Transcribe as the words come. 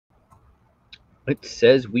It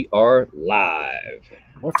says we are live.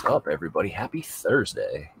 What's up, everybody? Happy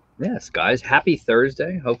Thursday. Yes, guys. Happy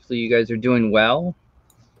Thursday. Hopefully you guys are doing well.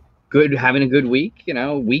 Good, having a good week.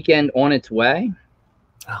 Weekend on its way.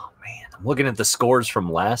 Oh, man. I'm looking at the scores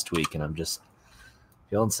from last week, and I'm just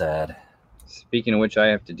feeling sad. Speaking of which, I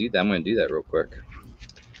have to do that. I'm going to do that real quick.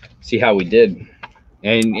 See how we did.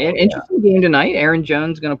 And interesting game tonight. Aaron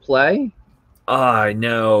Jones going to play. I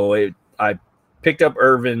know. I picked up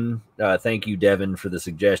Irvin. Thank you, Devin, for the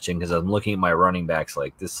suggestion, because I'm looking at my running backs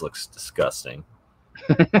like, this looks disgusting.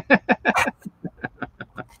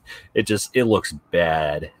 It looks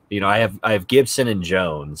bad. I have Gibson and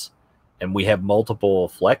Jones, and we have multiple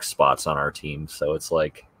flex spots on our team, so it's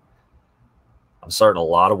like I'm starting a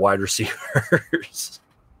lot of wide receivers.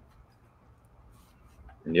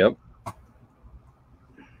 Yep.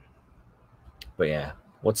 But yeah,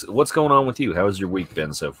 what's going on with you? How has your week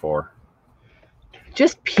been so far?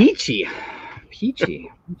 Just peachy.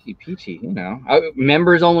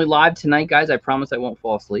 Members only live tonight, guys. I promise I won't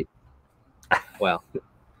fall asleep. Well,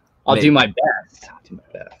 I'll do my best.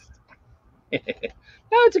 No,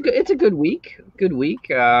 it's a good week. Good week.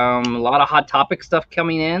 A lot of hot topic stuff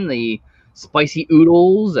coming in. The spicy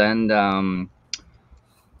oodles and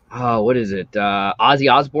what is it? Ozzy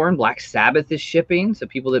Osbourne, Black Sabbath is shipping. So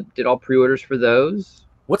people that did all pre-orders for those.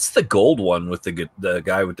 What's the gold one with the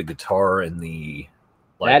guy with the guitar and the?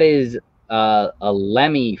 That is a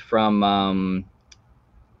Lemmy from.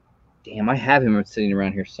 Damn, I have him sitting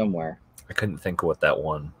around here somewhere. I couldn't think of what that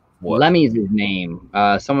one was. Lemmy's his name.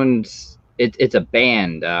 It's a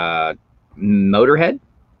band. Motorhead.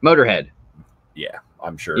 Yeah,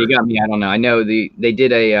 I'm sure. You got me. I don't know. I know they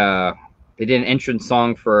did an entrance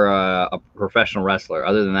song for a professional wrestler.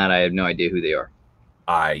 Other than that, I have no idea who they are.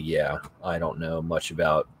 I don't know much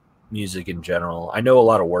about music in general. I know a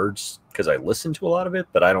lot of words because I listen to a lot of it,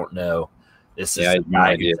 but I don't know. This is the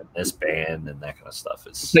guy who's in this band and that kind of stuff.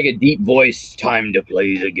 It's like a deep voice. Time to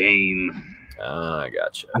play the game. I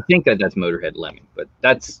gotcha. I think that's Motorhead Lemmy, but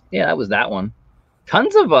that was that one.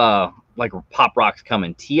 Tons of like pop rocks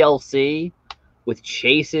coming. TLC with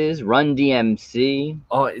Chases, Run DMC.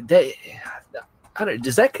 Oh,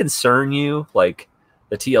 does that concern you, like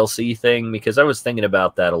the TLC thing? Because I was thinking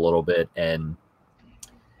about that a little bit, and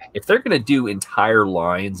if they're going to do entire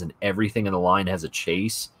lines and everything in the line has a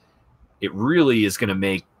chase, it really is going to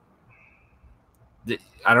make.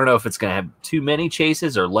 I don't know if it's going to have too many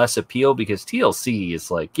chases or less appeal, because TLC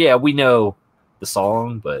is like, yeah, we know the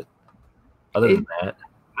song, but other than that,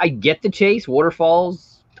 I get the chase.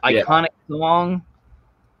 Waterfalls, iconic song.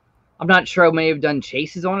 I'm not sure I may have done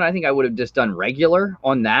chases on it. I think I would have just done regular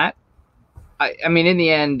on that. I mean, in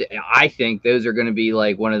the end, I think those are going to be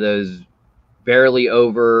like one of those barely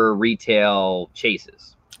over retail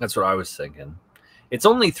chases. That's what I was thinking. It's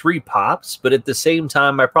only 3 pops, but at the same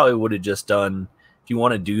time, I probably would have just done. If you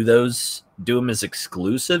want to do those, do them as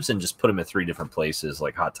exclusives and just put them at 3 different places,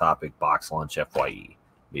 like Hot Topic, Box Lunch, FYE.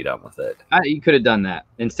 Be done with it. You could have done that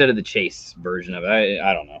instead of the chase version of it.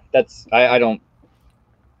 I don't know. I don't.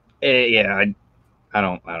 I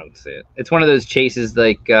don't see it. It's one of those chases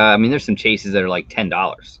like there's some chases that are like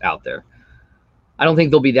 $10 out there. I don't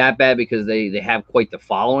think they'll be that bad because they have quite the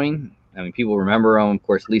following. I mean, people remember them. Of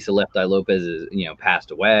course, Lisa Left Eye Lopez is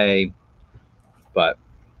passed away, but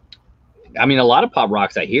I mean, a lot of pop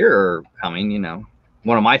rocks I hear are coming.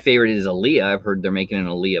 One of my favorites is Aaliyah. I've heard they're making an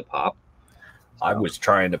Aaliyah pop. So. I was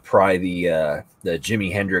trying to pry the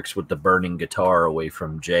Jimi Hendrix with the burning guitar away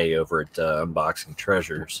from Jay over at Unboxing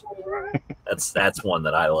Treasures. That's one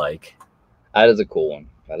that I like. That is a cool one.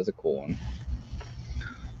 Yeah, that's a cool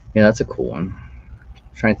one.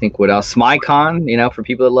 I'm trying to think what else. SmyCon, for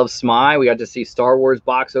people that love Smy, we got to see Star Wars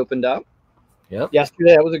box opened up. Yep.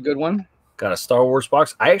 Yesterday, that was a good one. Got a Star Wars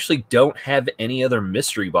box. I actually don't have any other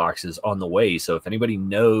mystery boxes on the way, so if anybody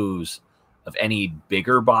knows of any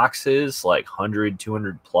bigger boxes, like 100,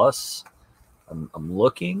 200 plus, I'm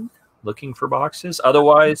looking for boxes.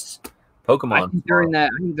 Otherwise, Pokemon. I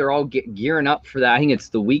think they're all gearing up for that. I think it's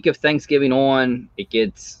the week of Thanksgiving on. It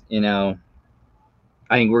gets, I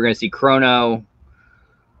think we're going to see CHRONO.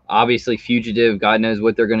 Obviously, Fugitive. God knows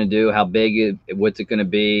what they're going to do. How big? What's it going to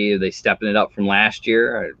be? Are they stepping it up from last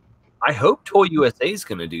year? I hope Toy USA is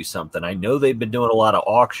going to do something. I know they've been doing a lot of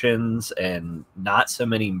auctions and not so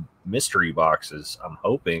many mystery boxes. I'm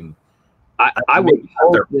hoping. I would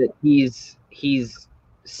hope that he's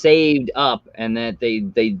saved up and that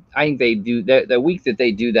I think they do that. The week that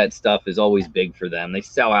they do that stuff is always big for them. They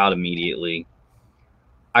sell out immediately.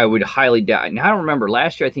 I would highly doubt. And I don't remember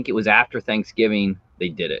last year. I think it was after Thanksgiving they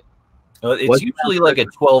did it. It's usually like a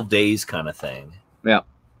 12 days kind of thing. Yeah.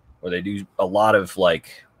 Where they do a lot of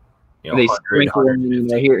like You know, They 100, sprinkle in, you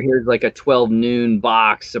know, here's like a 12 noon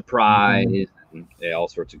box surprise. Mm-hmm. Yeah, all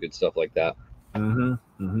sorts of good stuff like that. Mm-hmm.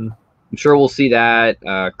 Mm-hmm. I'm sure we'll see that.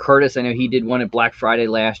 Curtis, I know he did one at Black Friday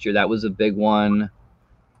last year. That was a big one.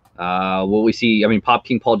 Will we see? I mean, Pop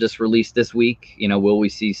King Paul just released this week. You know, will we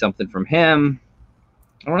see something from him?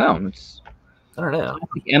 I don't know. I don't know.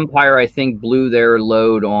 Empire, I think, blew their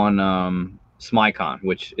load on SmyCon,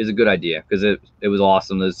 which is a good idea because it was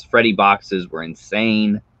awesome. Those Freddy boxes were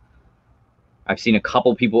insane. I've seen a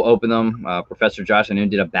couple people open them. Professor Josh, I know,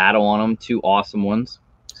 did a battle on them. 2 awesome ones.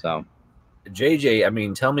 So, JJ, I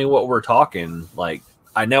mean, tell me what we're talking. Like,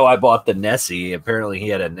 I know I bought the Nessie. Apparently, he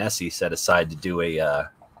had a Nessie set aside to do a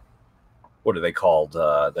what are they called?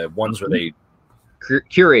 The ones where they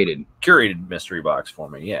curated mystery box for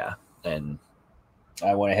me. Yeah, and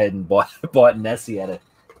I went ahead and bought Nessie at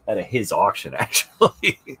his auction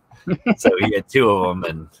actually. So he had 2 of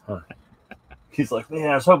them, and he's like, "Man,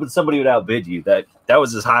 I was hoping somebody would outbid you." That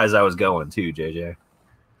was as high as I was going too, JJ.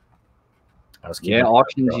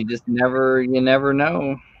 Auctions, you never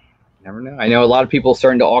know. Never know. I know a lot of people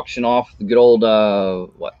starting to auction off the good old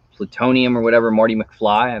plutonium or whatever, Marty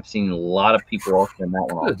McFly. I've seen a lot of people auctioning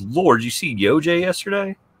that one off. Good Lord, you see Yoj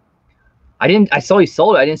yesterday? I saw he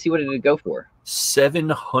sold it. I didn't see what did it go for.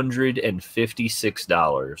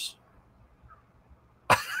 $756.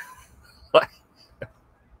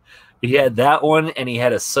 He had that one, and he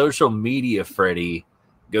had a social media Freddy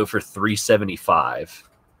go for $375.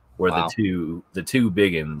 Were wow. the two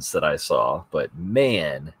big ones that I saw. But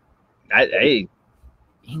man, hey,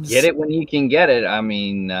 get it when you can get it. I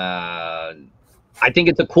mean, I think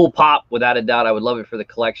it's a cool pop without a doubt. I would love it for the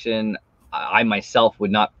collection. I myself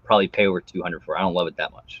would not probably pay over $200 for it. I don't love it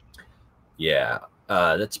that much. Yeah,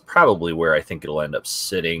 that's probably where I think it'll end up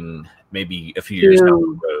sitting. Maybe a few years down the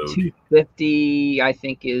road. $250, I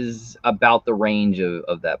think, is about the range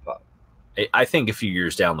of that pop. I think a few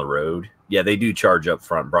years down the road. Yeah, they do charge up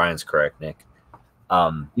front. Brian's correct, Nick.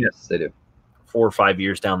 Yes, they do. 4 or 5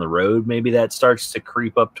 years down the road, maybe that starts to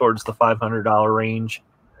creep up towards the $500 range.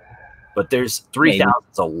 But there's 3,000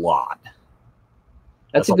 is a lot.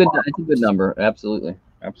 That's a good number. Absolutely,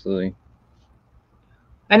 absolutely.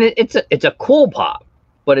 And it's a cool pop,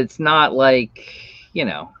 but it's not like, you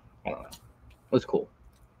know, I don't know. It was cool.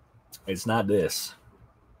 It's not this.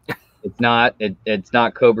 It's not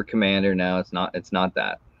Cobra Commander. No, it's not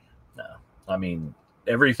that. No, I mean,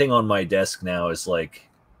 everything on my desk now is like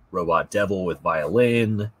Robot Devil with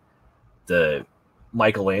violin, the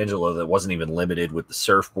Michelangelo that wasn't even limited with the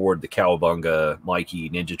surfboard, the Cowabunga Mikey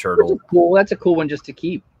Ninja Turtle. That's a cool one just to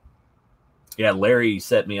keep. Yeah, Larry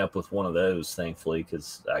set me up with one of those, thankfully,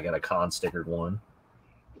 because I got a con stickered one.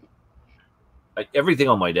 Everything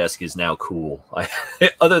on my desk is now cool,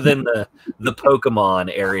 other than the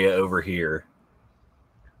Pokemon area over here.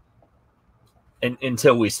 And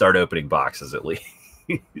until we start opening boxes, at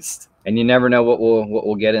least. And you never know what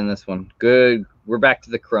we'll get in this one. Good. We're back to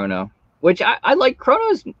the Chrono, which I like.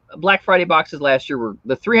 Chrono's Black Friday boxes last year were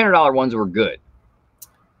the $300 ones were good.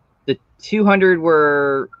 The 200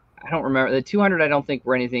 were, I don't remember. The 200 I don't think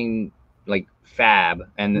were anything like fab,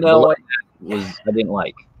 and no, I didn't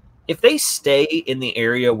like. If they stay in the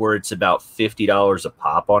area where it's about $50 a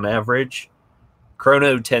pop on average,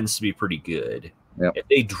 Chrono tends to be pretty good. Yep. If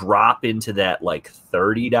they drop into that like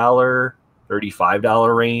 $30,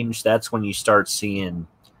 $35 range, that's when you start seeing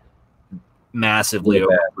massively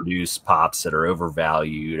overproduced pops that are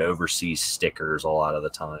overvalued, overseas stickers a lot of the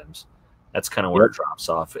times. That's kind of where it drops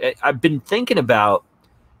off. I've been thinking about,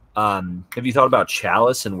 have you thought about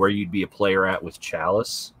Chalice and where you'd be a player at with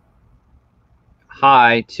Chalice?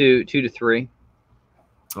 High, 2 to 3.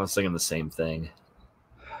 I was thinking the same thing.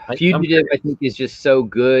 Fugitive, I think, is just so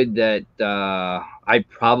good that I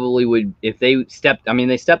probably would, if they stepped. I mean,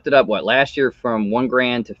 they stepped it up last year from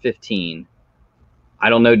 $1,000 to 15. I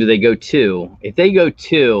don't know. Do they go 2? If they go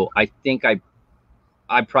 2, I think I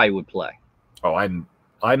probably would play. Oh, I'm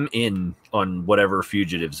in on whatever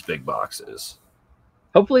Fugitive's big box is.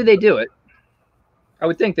 Hopefully they do it. I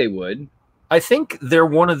would think they would. I think they're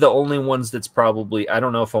one of the only ones that's probably, I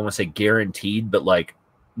don't know if I want to say guaranteed, but like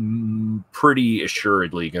pretty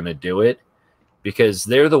assuredly going to do it, because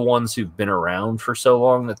they're the ones who've been around for so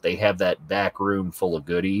long that they have that back room full of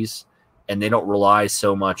goodies, and they don't rely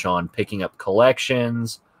so much on picking up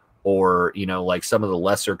collections, or, you know, like some of the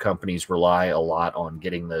lesser companies rely a lot on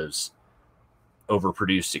getting those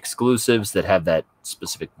overproduced exclusives that have that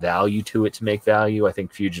specific value to it to make value. I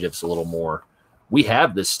think Fugitive's a little more, we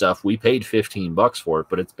have this stuff, we paid $15 for it,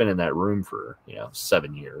 but it's been in that room for,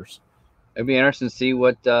 7 years. It'd be interesting to see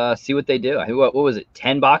what they do. What was it?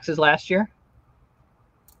 10 boxes last year?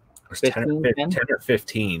 was 15, 10 or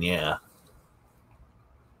 15, yeah.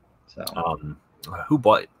 So who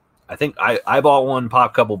bought? I think I bought one.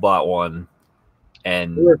 Pop Couple bought one,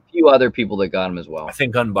 and there were a few other people that got them as well. I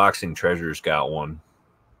think Unboxing Treasures got one.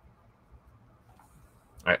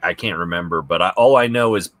 I can't remember, but all I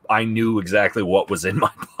know is I knew exactly what was in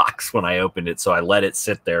my box when I opened it, so I let it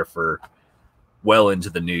sit there for well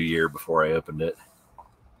into the new year before I opened it.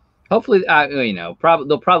 Hopefully, you know,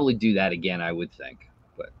 they'll probably do that again, I would think.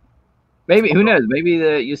 But maybe, who knows? Maybe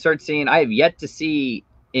you start seeing. I have yet to see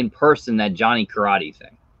in person that Johnny Karate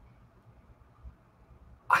thing.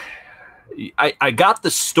 I got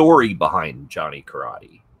the story behind Johnny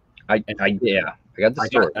Karate. I got the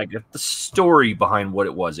story. I got the story behind what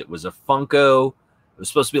it was. It was a Funko. It was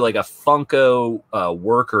supposed to be like a Funko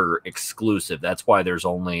worker exclusive. That's why there's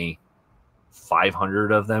only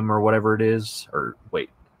 500 of them or whatever it is. Or wait,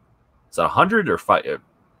 is it 100 or 5? I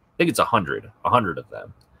think it's 100. 100 of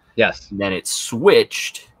them. Yes. And then it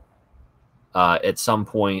switched. At some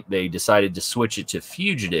point, they decided to switch it to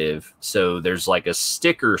Fugitive. So there's like a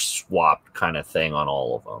sticker swap kind of thing on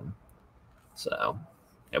all of them. So,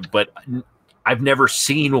 but I've never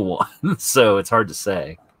seen one, so it's hard to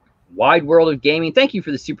say. Wide World of Gaming, thank you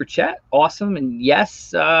for the super chat. Awesome. And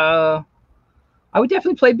yes, I would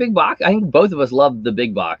definitely play big box. I think both of us love the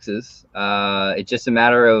big boxes. It's just a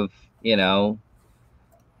matter of, you know,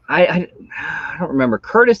 I don't remember.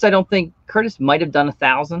 Curtis, I don't think Curtis might have done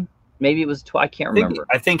 1,000. Maybe it was I can't remember.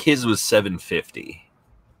 I think his was 750.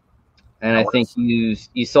 And I think you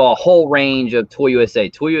saw a whole range of Toy USA.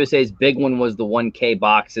 Toy USA's big one was the 1K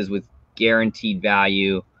boxes with guaranteed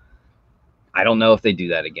value. I don't know if they do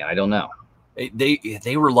that again. I don't know.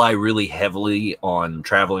 They rely really heavily on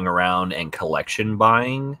traveling around and collection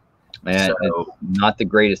buying. And so, it's not the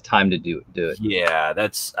greatest time to do it. Yeah,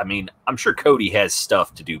 I mean, I'm sure Cody has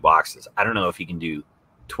stuff to do boxes. I don't know if he can do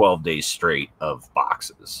 12 days straight of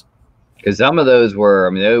boxes. Because some of those were,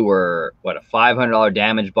 I mean, they were, what, a $500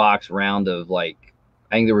 damage box round of, like,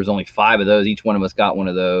 I think there was only 5 of those. Each one of us got one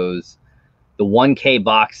of those. The 1K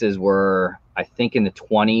boxes were, I think, in the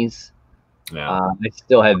 20s. Yeah. I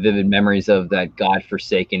still have vivid memories of that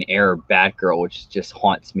godforsaken Error Batgirl, which just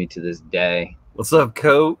haunts me to this day. What's up,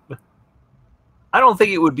 Coat? I don't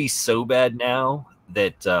think it would be so bad now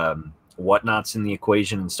that Whatnot's in the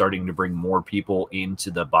equation and starting to bring more people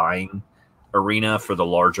into the buying arena for the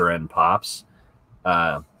larger end pops.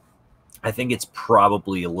 I think it's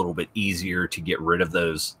probably a little bit easier to get rid of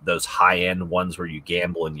those high end ones where you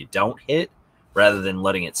gamble and you don't hit, rather than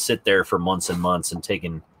letting it sit there for months and months and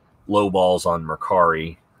taking low balls on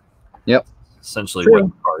Mercari. Yep, essentially what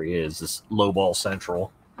Mercari is low ball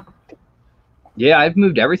central. Yeah, I've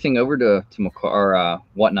moved everything over to Mercari,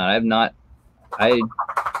 Whatnot. I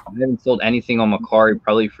haven't sold anything on Mercari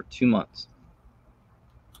probably for 2 months.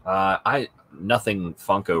 Nothing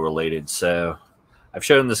Funko related, so I've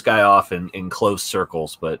shown this guy off in close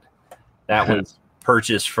circles, but that was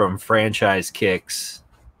purchased from Franchise Kicks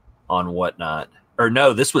on Whatnot. Or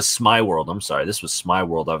no, this was Smy World. I'm sorry, this was Smy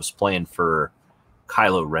World. I was playing for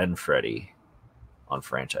Kylo Ren Freddy on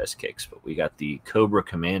Franchise Kicks, but we got the Cobra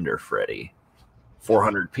Commander Freddy,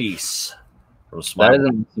 400 piece from Smy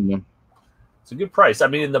World. It's a good price. I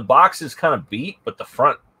mean, the box is kind of beat, but the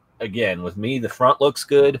front, again, with me, the front looks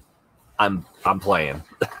good. I'm playing.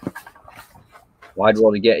 Wide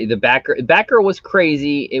World to get the backer was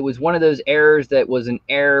crazy. It was one of those errors that was an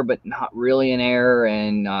error, but not really an error,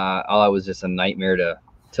 and it was just a nightmare to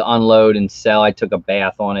unload and sell. I took a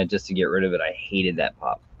bath on it just to get rid of it. I hated that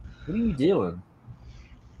pop. What are you doing?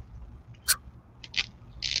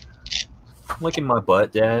 Licking my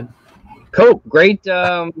butt, Dad. Cool, great.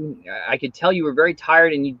 I could tell you were very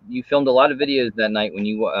tired, and you filmed a lot of videos that night when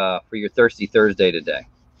you for your Thirsty Thursday today.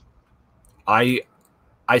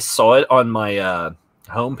 I saw it on my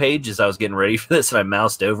homepage as I was getting ready for this, and I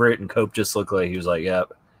moused over it, and Cope just looked like he was like,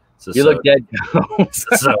 "Yep." You look dead.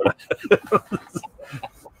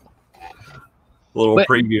 Little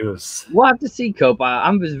previews. We'll have to see, Cope. I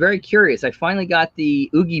was very curious. I finally got the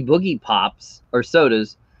Oogie Boogie pops or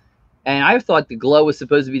sodas, and I thought the glow was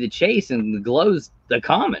supposed to be the chase, and the glow's the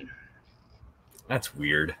common. That's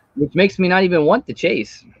weird. Which makes me not even want the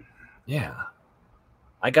chase. Yeah.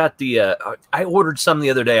 I got the I ordered some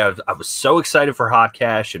the other day. I was so excited for Hot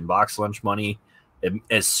Cash and Box Lunch Money.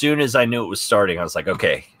 As soon as I knew it was starting, I was like,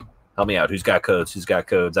 okay, help me out. Who's got codes? Who's got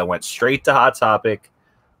codes? I went straight to Hot Topic.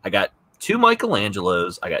 I got 2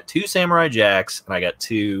 Michelangelos. I got 2 Samurai Jacks. And I got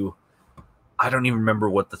 2, I don't even remember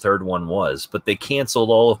what the third one was, but they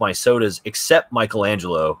canceled all of my sodas except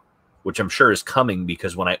Michelangelo which I'm sure is coming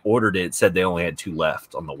because when I ordered it, it said they only had 2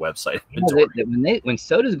 left on the website. Yeah, when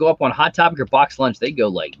sodas go up on Hot Topic or Box Lunch, they go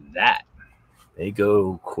like that. They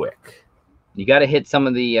go quick. You got to hit some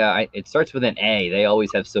of the. It starts with an A. They always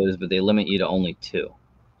have sodas, but they limit you to only 2.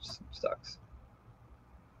 Sucks.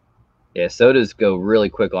 Yeah, sodas go really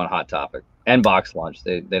quick on Hot Topic and Box Lunch.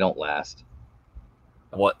 They don't last.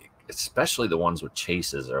 Well, especially the ones with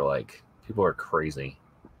chases are like, people are crazy.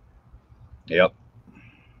 Yep.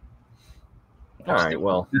 All right.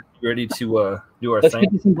 Well, you ready to do our Let's thing?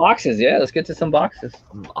 get to some boxes. Yeah, let's get to some boxes.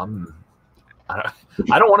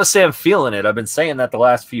 I don't want to say I'm feeling it. I've been saying that the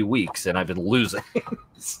last few weeks, and I've been losing.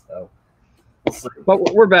 So,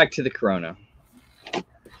 but we're back to the Corona.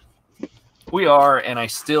 We are, and I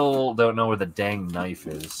still don't know where the dang knife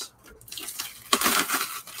is.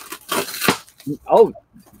 Oh,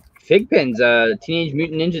 fig pins. Teenage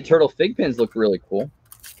Mutant Ninja Turtle fig pins look really cool.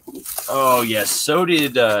 Oh yes, so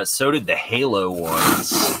did the Halo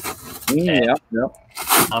ones. Yeah.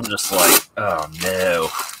 I'm just like, oh no.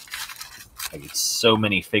 I get so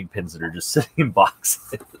many fig pins that are just sitting in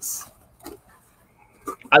boxes.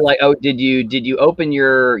 I like. Oh, did you open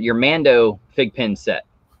your Mando fig pin set?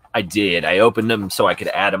 I did. I opened them so I could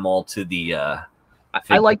add them all to the.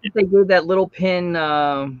 I like that they gave that little pin.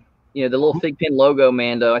 The little fig pin logo,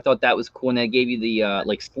 Mando. I thought that was cool, and they gave you the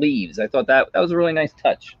like sleeves. I thought that was a really nice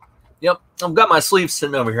touch. Yep, I've got my sleeves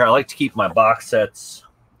sitting over here. I like to keep my box sets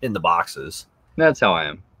in the boxes. That's how I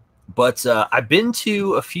am. But I've been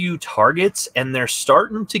to a few Targets, and they're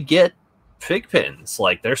starting to get fig pins.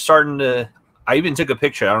 Like, they're starting to... I even took a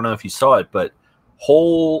picture. I don't know if you saw it, but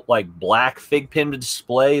whole, like, black fig pin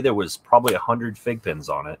display, there was probably 100 fig pins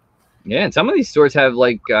on it. Yeah, and some of these stores have,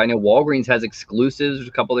 like, I know Walgreens has exclusives. There's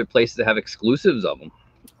a couple other places that have exclusives of them.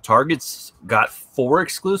 Target's got 4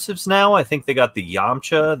 exclusives now. I think they got the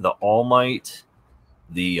Yamcha, the All Might,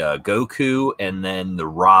 the Goku, and then the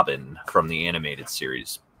Robin from the animated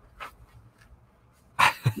series.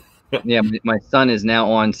 Yeah, my son is now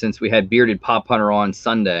on, since we had Bearded Pop Hunter on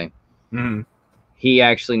Sunday. Mm-hmm. He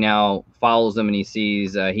actually now follows them, and he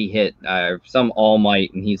sees he hit some All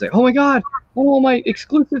Might, and he's like, "Oh my God, All Might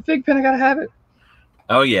exclusive fig pin! I gotta have it."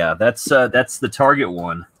 Oh yeah, that's the Target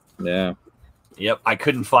one. Yeah. Yep, I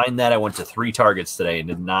couldn't find that. I went to 3 Targets today and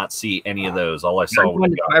did not see any of those. All I saw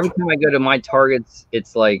was every time I go to my Targets,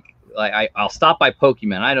 it's like I'll stop by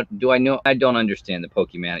Pokemon. I don't understand the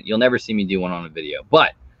Pokemon. You'll never see me do one on a video,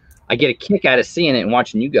 but I get a kick out of seeing it and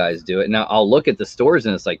watching you guys do it. Now I'll look at the stores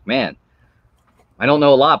and it's like, man, I don't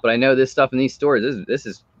know a lot, but I know this stuff in these stores. This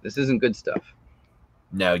isn't good stuff.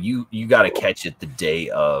 No, you got to catch it the day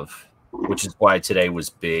of, which is why today was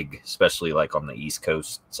big, especially like on the East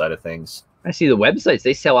Coast side of things. I see the websites,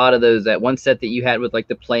 they sell out of that one set that you had with like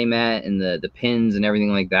the playmat and the pins and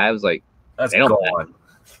everything like that. I was like, that's gone.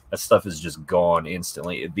 That stuff is just gone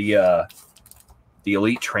instantly. The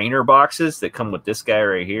Elite Trainer boxes that come with this guy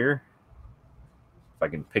right here, if I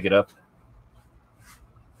can pick it up.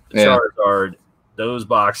 The Charizard, those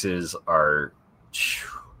boxes are...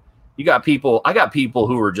 I got people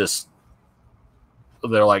who are just...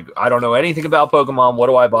 They're like, I don't know anything about Pokemon. What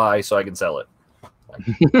do I buy so I can sell it?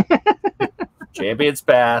 Champion's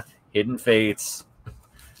Path, Hidden Fates.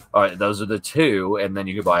 All right, those are the 2, and then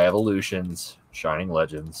you can buy Evolutions, Shining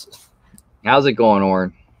Legends. How's it going,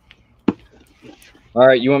 Orin? All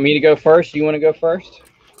right, you want me to go first? You want to go first?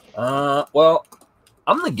 Well,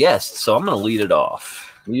 I'm the guest, so I'm going to lead it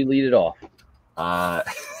off. You lead it off.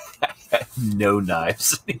 No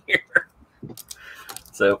knives in here.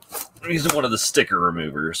 So I'm using one of the sticker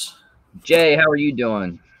removers. Jay, how are you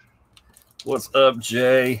doing? What's up,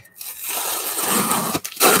 Jay?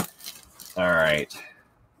 All right.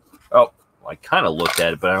 Oh, I kind of looked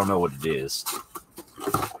at it, but I don't know what it is.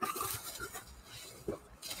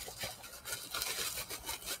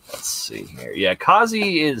 Let's see here. Yeah,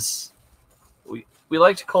 Kazi is... We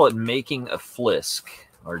like to call it making a flisk,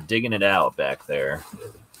 or digging it out back there.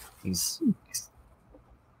 He's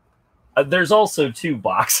there's also 2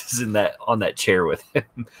 boxes on that chair with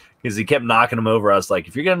him. Because he kept knocking him over. I was like,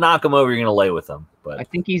 if you're going to knock him over, you're going to lay with him. But I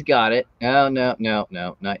think he's got it. No, not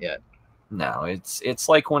yet. No, it's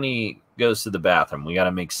like when he goes to the bathroom. We got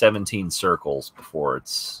to make 17 circles before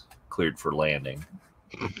it's cleared for landing.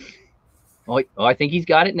 Oh, I think he's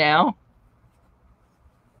got it now.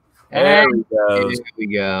 There he goes. There we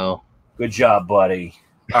go. Good job, buddy.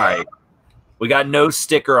 All right. We got no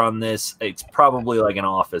sticker on this. It's probably like an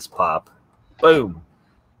office pop. Boom.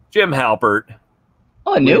 Jim Halpert.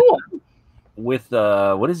 Oh, a new one. With,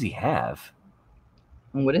 what does he have?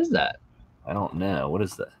 What is that? I don't know. What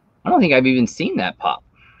is that? I don't think I've even seen that pop.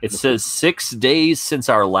 It says 6 days since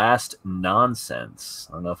our last nonsense.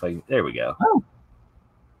 I don't know if I... There we go. Oh.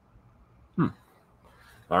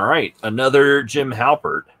 All right. Another Jim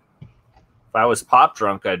Halpert. If I was pop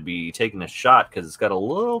drunk, I'd be taking a shot because it's got a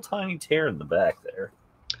little tiny tear in the back there.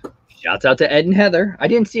 Shouts out to Ed and Heather. I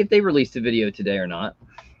didn't see if they released a video today or not.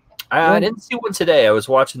 I didn't see one today. I was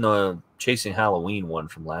watching the Chasing Halloween one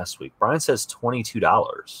from last week. Brian says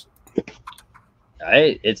 $22.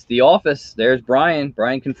 Hey, it's The Office. There's Brian.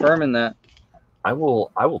 Brian confirming that. I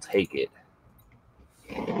will take it.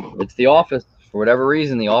 It's The Office. For whatever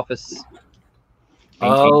reason, The Office.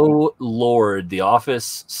 Oh, Lord. The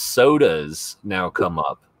Office sodas now come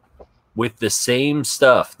up with the same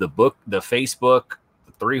stuff. The book, the Facebook,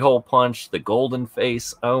 the 3-hole punch, the golden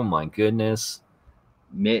face. Oh, my goodness.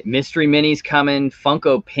 Mystery minis coming.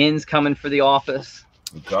 Funko pins coming for The Office.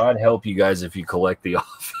 God help you guys if you collect The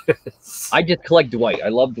Office. I just collect Dwight. I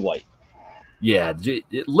love Dwight. Yeah,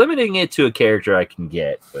 limiting it to a character I can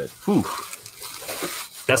get, but whew,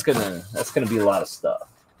 that's gonna be a lot of stuff.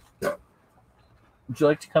 Would you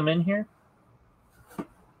like to come in here?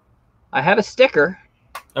 I have a sticker.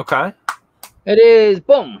 Okay. It is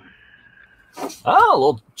boom. Oh, a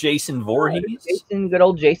little Jason Voorhees. Good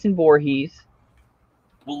old Jason Voorhees.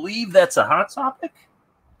 Believe that's a Hot Topic.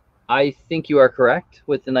 I think you are correct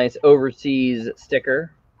with the nice overseas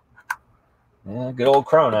sticker. Yeah, good old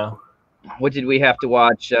Chrono. What did we have to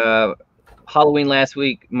watch? Halloween last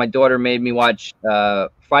week. My daughter made me watch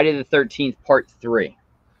Friday the 13th Part 3.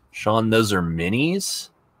 Sean, those are minis?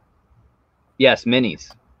 Yes,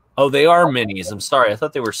 minis. Oh, they are minis. I'm sorry. I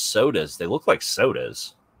thought they were sodas. They look like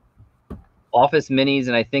sodas. Office minis,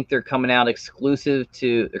 and I think they're coming out exclusive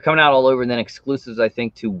to... They're coming out all over, and then exclusives, I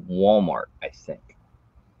think, to Walmart, I think.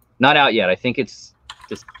 Not out yet. I think it's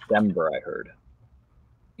December, I heard.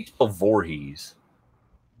 Voorhees.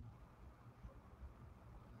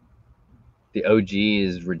 The OG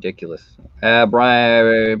is ridiculous.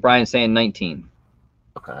 Brian's saying 19.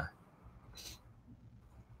 Okay.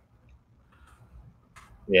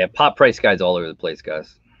 Yeah, pop price guys all over the place,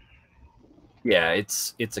 guys. Yeah,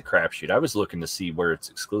 it's a crapshoot. I was looking to see where it's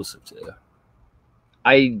exclusive to.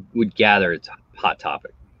 I would gather it's Hot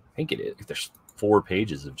Topic. I think it is. There's 4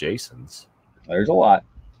 pages of Jason's. There's a lot.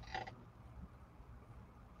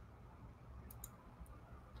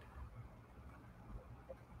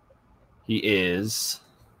 He is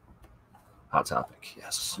Hot Topic,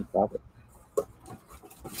 yes. Hot Topic.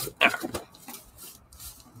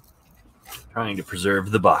 Trying to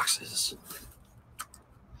preserve the boxes.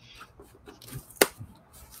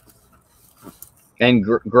 And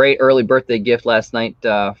great early birthday gift last night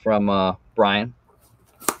from Brian.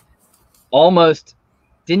 Almost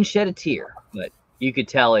didn't shed a tear, but you could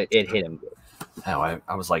tell it hit him good. Oh,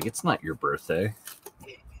 I was like, it's not your birthday.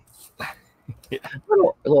 A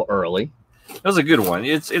little early. That was a good one.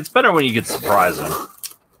 It's better when you get surprising.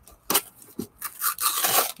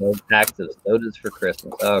 No packs of sodas for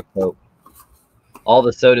Christmas. Oh, Coke. All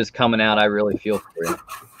the sodas coming out, I really feel for you.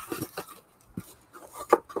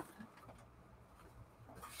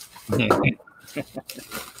 I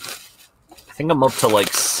think I'm up to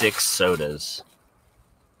like 6 sodas.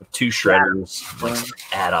 2 shredders, like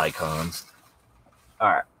ad icons. All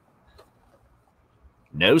right.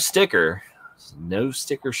 No sticker. No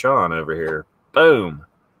sticker Sean over here. Boom.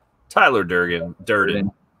 Tyler Durden.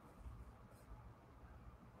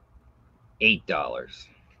 $8.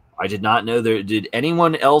 I did not know there. Did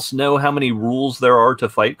anyone else know how many rules there are to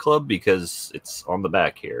Fight Club? Because it's on the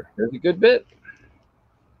back here. There's a good bit.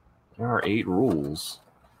 There are 8 rules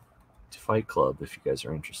to Fight Club if you guys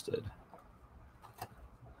are interested.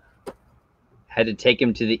 Had to take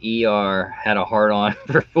him to the ER. Had a heart on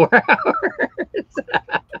for 4 hours.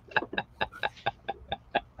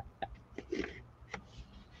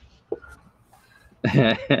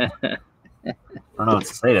 I don't know what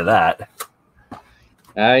to say to that.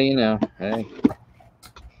 You know, hey.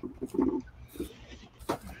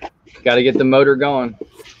 Got to get the motor going.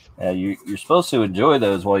 Yeah, you're supposed to enjoy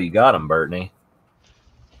those while you got them, Brittany.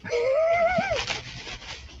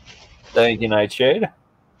 Thank you, Nightshade.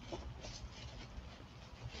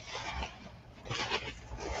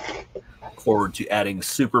 Look forward to adding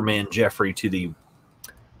Superman Jeffrey to the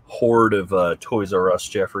horde of Toys R Us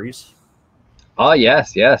Jeffries. Oh,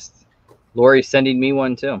 yes, yes. Lori's sending me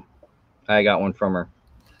one, too. I got one from her.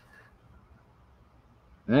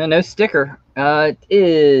 No sticker.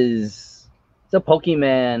 It's a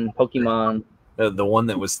Pokemon. The one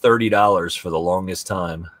that was $30 for the longest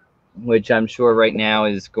time. Which I'm sure right now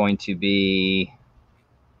is going to be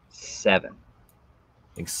 7.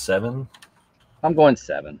 I think 7. I'm going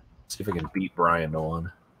 7. See if I can beat Brian to one.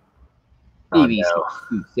 Oh, EV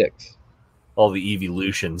no. 6. All the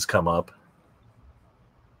evolutions come up.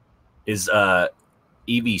 Is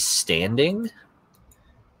Eevee standing?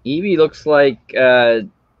 Eevee looks like, I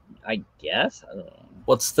guess. I don't know.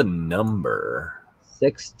 What's the number?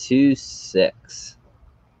 626.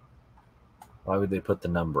 Why would they put the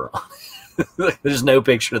number on? There's no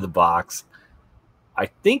picture of the box. I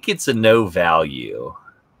think it's a no value.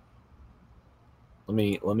 Let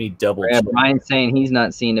me double check. Brian's saying he's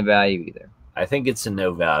not seeing the value either. I think it's a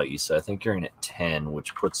no value, so I think you're in at 10,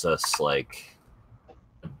 which puts us like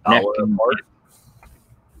 $1 apart.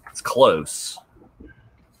 It's close.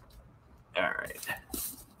 All right.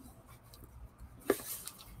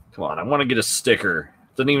 Come on, I want to get a sticker.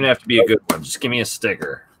 Doesn't even have to be a good one. Just give me a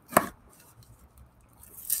sticker.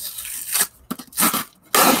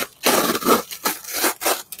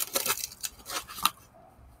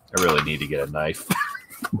 I really need to get a knife.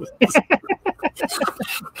 I'm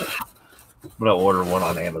going to order one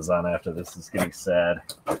on Amazon after this. It's getting sad.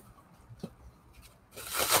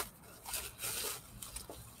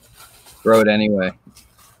 Throw it anyway.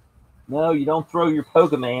 No, you don't throw your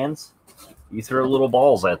Pokemans. You throw little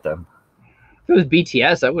balls at them. If it was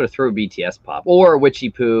BTS, I would have thrown BTS Pop or a Witchy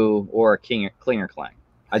Poo or a Klinger Clang.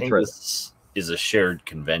 I'd throw this is a shared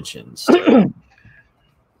convention. So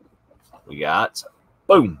we got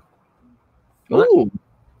boom. Ooh,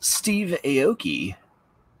 Steve Aoki.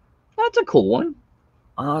 That's a cool one.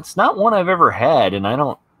 It's not one I've ever had, and I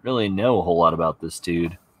don't really know a whole lot about this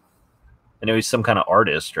dude. I know he's some kind of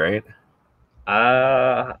artist, right?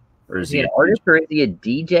 Or is he an artist, or is he a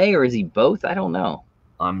DJ, or is he both? I don't know.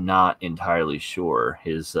 I'm not entirely sure.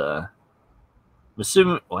 His, I'm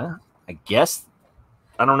assuming, well, I guess,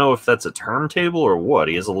 I don't know if that's a turntable or what.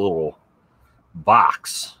 He has a little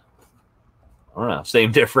box. I don't know.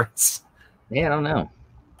 Same difference. Yeah, I don't know.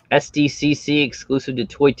 SDCC exclusive to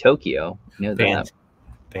Toy Tokyo. You know that.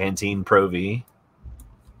 Pantene Pro V.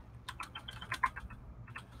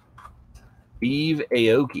 Steve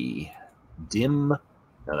Aoki. Dim.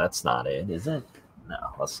 No, that's not it, is it? No,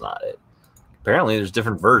 that's not it. Apparently, there's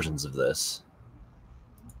different versions of this.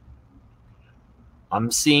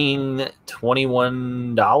 I'm seeing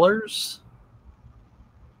 $21.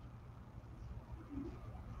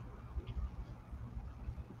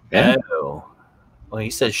 Yeah. Oh. Well, he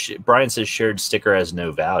says Brian says shared sticker has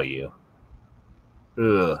no value.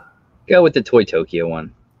 Ugh. Go with the Toy Tokyo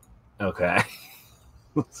one. Okay.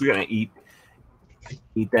 Who's gonna eat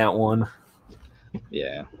that one?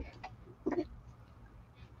 Yeah.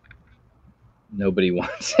 Nobody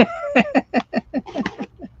wants it.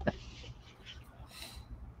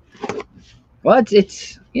 Well,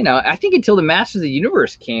 it's you know, I think until the Masters of the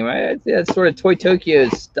Universe came, that's sort of Toy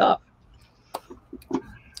Tokyo's stuff.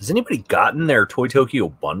 Has anybody gotten their Toy Tokyo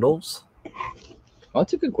bundles? Well,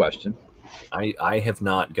 that's a good question. I have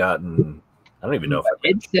not gotten. I don't even know if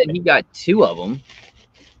Ed said he got 2 of them.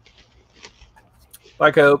 Bye,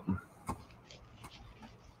 Cope.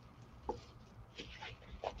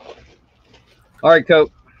 All right,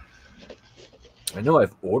 Cope. I know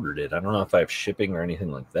I've ordered it. I don't know if I have shipping or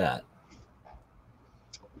anything like that.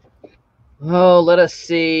 Oh, let us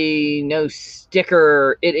see. No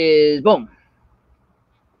sticker. It is boom.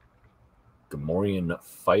 Gamorrean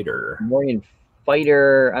Fighter. Gamorrean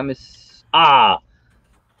Fighter.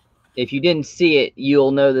 If you didn't see it,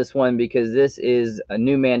 you'll know this one because this is a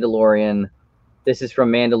new Mandalorian. This is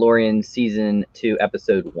from Mandalorian Season 2,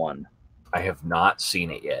 Episode 1. I have not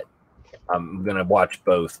seen it yet. I'm going to watch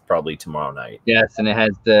both probably tomorrow night. Yes, and it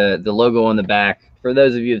has the logo on the back. For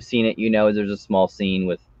those of you who have seen it, you know there's a small scene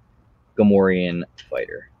with Gamorrean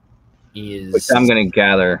Fighter. Which I'm going to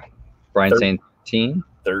gather. Brian saying 13?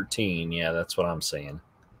 13, yeah, that's what I'm saying.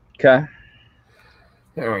 Okay.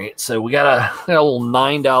 All right, so we got a little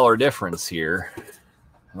 $9 difference here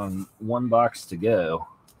on one box to go.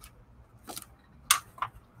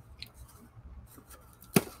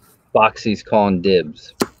 Boxy's calling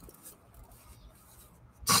dibs.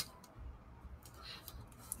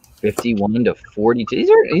 51 to 42.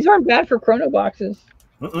 These aren't bad for chrono boxes.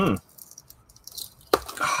 Oh,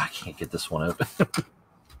 I can't get this one open.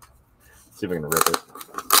 See if I can rip it.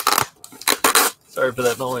 Sorry for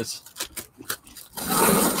that noise.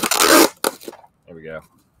 There we go.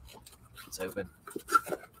 It's open.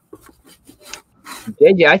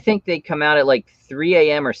 JJ, I think they come out at like 3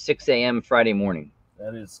 a.m. or 6 a.m. Friday morning.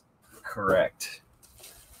 That is correct.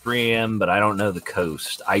 3 a.m., but I don't know the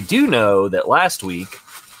coast. I do know that last week,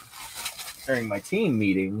 during my team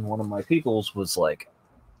meeting, one of my peoples was like,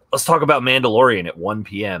 let's talk about Mandalorian at 1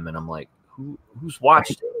 p.m. And I'm like, who's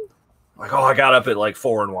watched it? I'm like, oh, I got up at like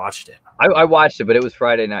 4 and watched it. I watched it, but it was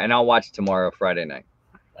Friday night, and I'll watch tomorrow, Friday night.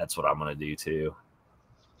 That's what I'm gonna do too.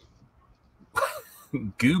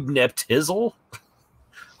 Goob Neptizzle?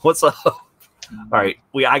 What's up? All right,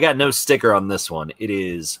 I got no sticker on this one. It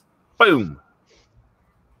is boom.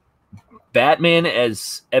 Batman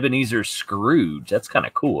as Ebenezer Scrooge. That's kind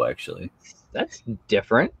of cool, actually. That's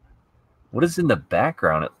different. What is in the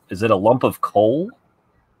background? Is it a lump of coal?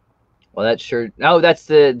 Well, that's sure. No, that's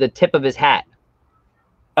the tip of his hat.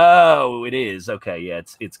 Oh, it is. Okay, yeah,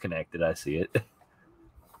 it's connected. I see it.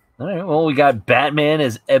 All right, well, we got Batman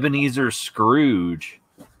as Ebenezer Scrooge.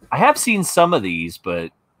 I have seen some of these,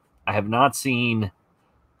 but I have not seen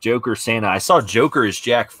Joker Santa. I saw Joker as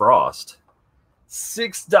Jack Frost.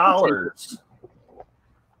 $6.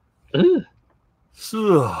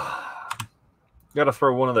 Gotta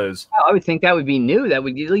throw one of those. I would think that would be new. That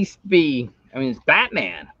would at least be. I mean, it's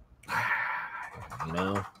Batman. You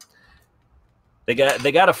know, they got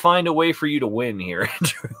to find a way for you to win here,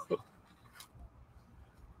 Andrew.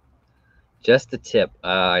 Just a tip.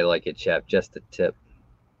 I like it, chap. Just a tip.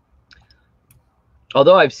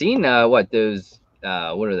 Although I've seen those what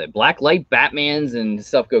are they? Blacklight Batmans and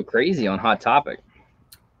stuff go crazy on Hot Topic.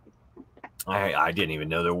 I didn't even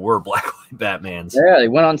know there were Blacklight Batmans. Yeah, they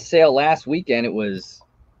went on sale last weekend. It was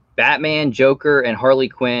Batman, Joker, and Harley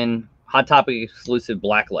Quinn. Hot Topic exclusive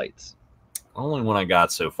Blacklights. Only one I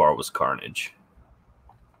got so far was Carnage.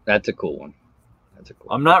 That's a cool one.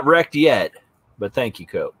 I'm not wrecked yet, but thank you,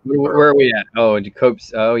 Cope. Where are we at? Oh,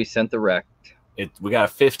 Cope's. Oh, he sent the wreck. We got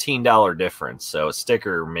a $15 difference, so a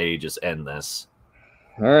sticker may just end this.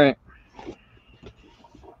 All right.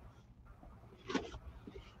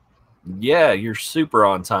 Yeah, you're super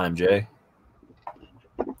on time, Jay.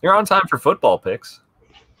 You're on time for football picks.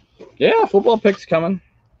 Yeah, football picks coming.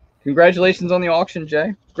 Congratulations on the auction,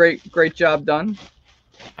 Jay. Great job done.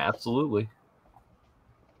 Absolutely.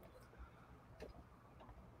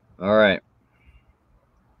 All right.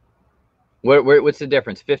 What's the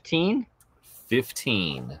difference? 15?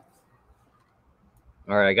 15.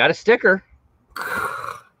 All right, I got a sticker.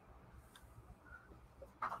 I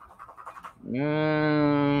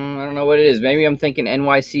don't know what it is. Maybe I'm thinking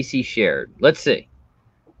NYCC shared. Let's see.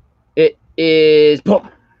 It is.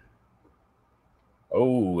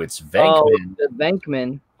 Oh, it's Venkman. Oh, the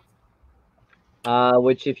Venkman.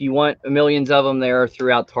 Which, if you want millions of them, they are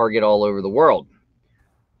throughout Target all over the world.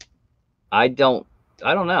 I don't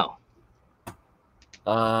know.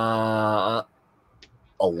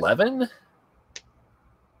 11?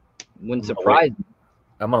 Wouldn't surprise me.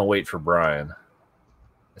 I'm gonna wait for Brian.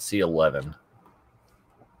 I see 11.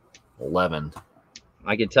 11.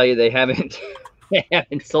 I can tell you they haven't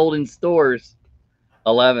sold in stores.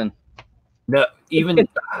 11. No, even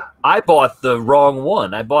I bought the wrong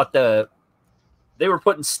one. They were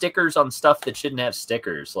putting stickers on stuff that shouldn't have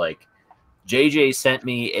stickers. Like JJ sent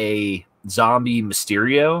me a zombie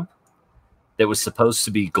Mysterio that was supposed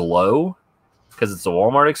to be glow because it's a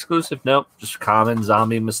Walmart exclusive. Nope, just common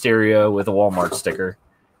zombie Mysterio with a Walmart sticker.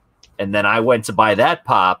 And then I went to buy that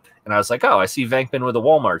pop, and I was like, oh, I see Venkman with a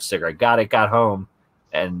Walmart sticker. I got it, got home,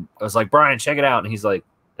 and I was like, Brian, check it out. And he's like,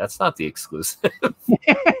 that's not the exclusive.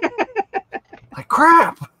 Like,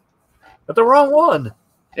 crap. Got the wrong one.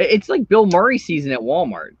 It's like Bill Murray season at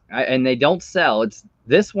Walmart, and they don't sell. It's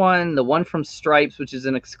this one, the one from Stripes, which is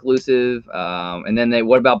an exclusive, and then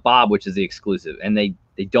what about Bob, which is the exclusive, and they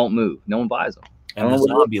don't move. No one buys them. And the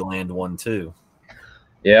Zombieland one, too.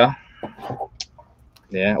 Yeah.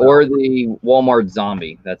 Yeah, or the Walmart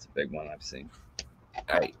Zombie. That's a big one I've seen.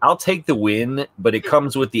 All right, I'll take the win, but it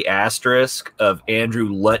comes with the asterisk of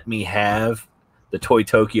Andrew let me have the Toy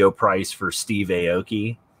Tokyo price for Steve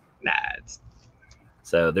Aoki. Nah,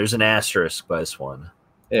 so there's an asterisk by this one.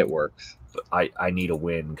 It works. But I need a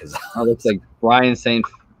win because it looks like Brian's saying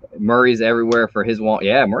Murray's everywhere for his Walmart.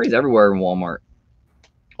 Yeah, Murray's everywhere in Walmart.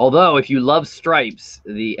 Although, if you love Stripes,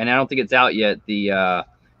 and I don't think it's out yet, the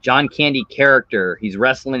John Candy character, he's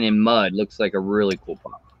wrestling in mud, looks like a really cool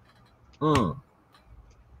pop. I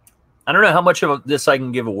don't know how much of this I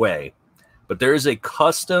can give away, but there is a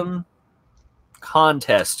custom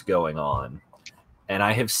contest going on, and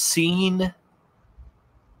I have seen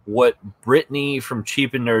what Brittany from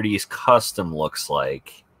Cheap and Nerdy's custom looks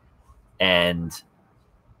like, and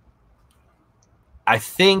I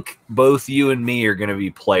think both you and me are going to be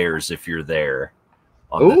players if you're there.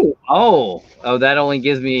 Oh, that only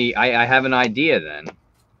gives me, I have an idea then.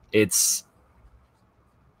 It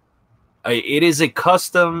is a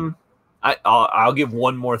custom. I'll give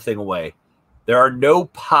one more thing away. There are no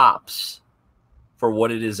pops for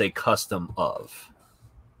what it is a custom of.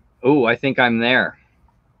 Oh, I think I'm there.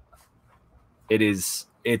 It's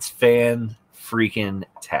fan freaking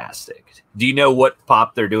tastic. Do you know what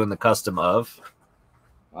pop they're doing the custom of?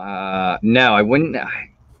 No, I wouldn't.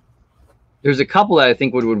 There's a couple that I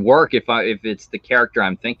think would work if it's the character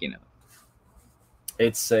I'm thinking of.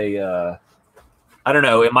 It's a I don't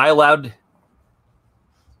know. Am I allowed?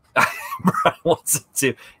 Brian wants it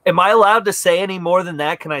to. Am I allowed to say any more than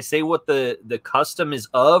that? Can I say what the custom is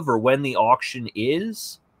of or when the auction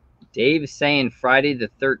is? Dave is saying Friday the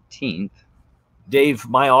 13th. Dave,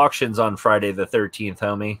 my auction's on Friday the 13th,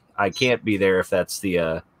 homie. I can't be there if that's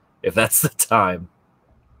the time.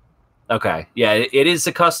 Okay. Yeah, it is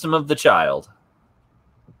the custom of the child.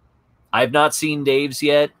 I've not seen Dave's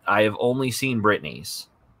yet. I have only seen Brittany's.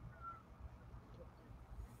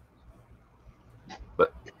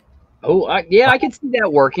 But yeah, I could see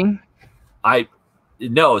that working.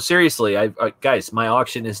 No, seriously, guys, my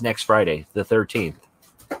auction is next Friday, the 13th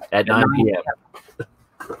at 9 p.m.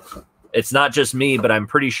 It's not just me, but I'm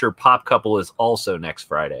pretty sure Pop Couple is also next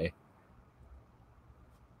Friday.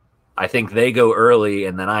 I think they go early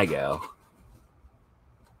and then I go.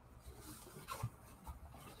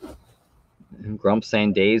 Grump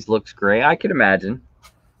saying Days looks great. I could imagine.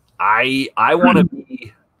 I want to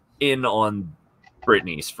be in on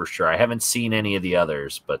Brittany's for sure. I haven't seen any of the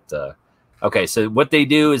others, but okay. So what they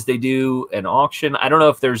do is they do an auction. I don't know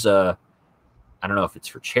if it's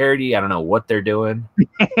for charity. I don't know what they're doing.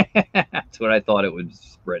 That's what I thought it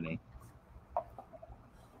was, Brittany.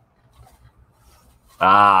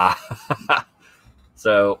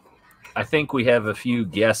 So I think we have a few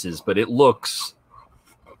guesses, but it's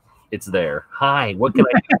there. Hi, what can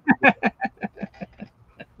I do?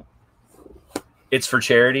 It's for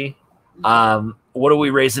charity. What are we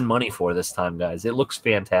raising money for this time, guys? It looks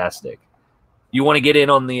fantastic. You want to get in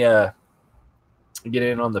on the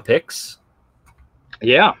picks?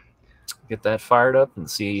 Yeah. Get that fired up and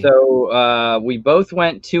see. So we both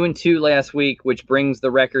went 2-2 last week, which brings the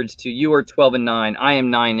records to you are 12-9. I am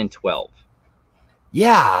 9-12.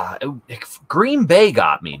 Yeah, Green Bay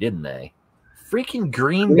got me, didn't they? Freaking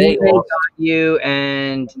Green Bay got you,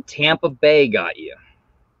 and Tampa Bay got you.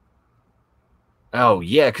 Oh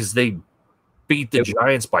yeah, because they beat the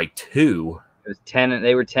Giants by 2. It was 10.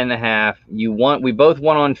 They were 10.5. You won. We both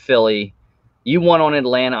won on Philly. You won on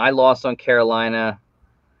Atlanta. I lost on Carolina.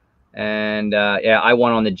 And yeah, I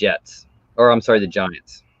won on the Jets. Or I'm sorry, the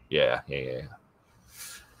Giants. Yeah.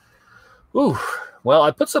 Ooh. Well,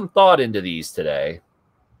 I put some thought into these today.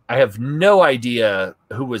 I have no idea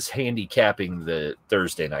who was handicapping the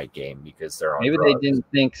Thursday night game because they're on. Maybe drugs. They didn't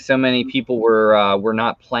think so many people were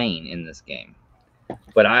not playing in this game.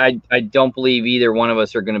 But I don't believe either one of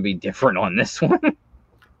us are going to be different on this one.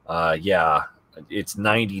 Yeah. It's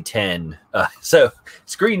 90-10. So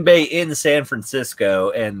it's Green Bay in San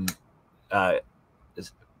Francisco, and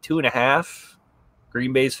 2.5.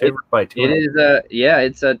 Green Bay's favorite by 2. It is yeah,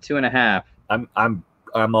 it's a 2.5.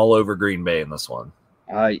 I'm all over Green Bay in this one.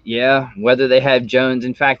 Yeah, whether they have Jones.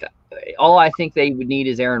 In fact, all I think they would need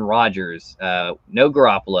is Aaron Rodgers. No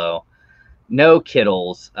Garoppolo, no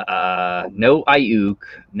Kittles, no Ayuk,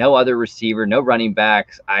 no other receiver, no running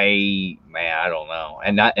backs. I don't know.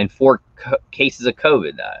 And 4 cases of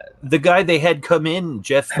COVID. The guy they had come in,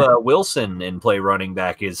 Jeff Wilson, and play running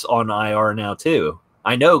back is on IR now too.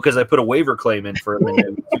 I know because I put a waiver claim in for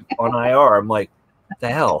him on IR. I'm like, what the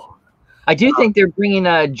hell? I do think they're bringing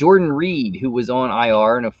Jordan Reed, who was on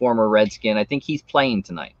IR and a former Redskin. I think he's playing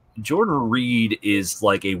tonight. Jordan Reed is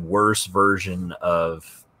like a worse version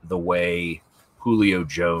of the way Julio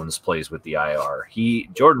Jones plays with the IR.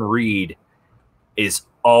 Jordan Reed is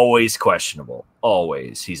always questionable.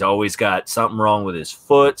 Always. He's always got something wrong with his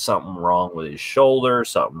foot, something wrong with his shoulder,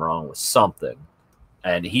 something wrong with something.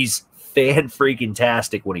 And he's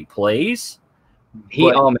fan-freaking-tastic when he plays.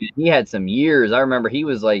 He had some years. I remember he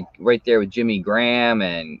was like right there with Jimmy Graham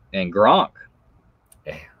and Gronk.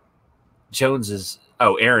 Aaron Jones is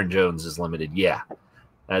limited. Yeah.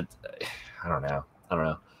 I don't know.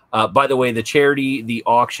 By the way, the charity, the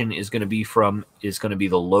auction is going to be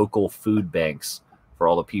the local food banks for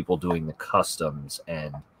all the people doing the customs.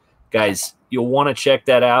 And guys, you'll want to check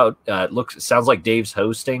that out. It sounds like Dave's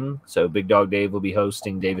hosting. So Big Dog Dave will be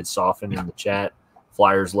hosting. David Soffin in the chat.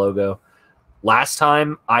 Flyers logo. Last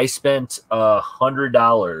time I spent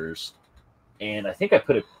 $100, and I think I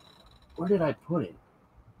put it. Where did I put it?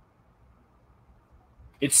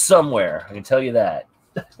 It's somewhere. I can tell you that.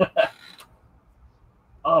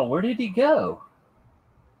 Oh, where did he go?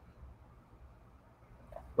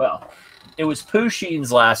 Well, it was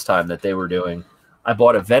Pusheen's last time that they were doing. I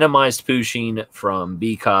bought a venomized Pusheen from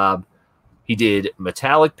B Cobb. He did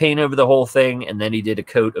metallic paint over the whole thing, and then he did a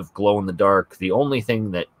coat of glow in the dark. The only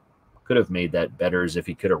thing that could have made that better is if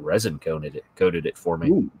he could have resin coated it for me.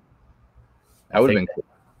 Ooh. That would have been cool.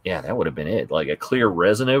 Yeah, that would have been it. Like a clear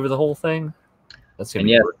resin over the whole thing. That's gonna And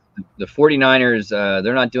be yes, great. the 49ers,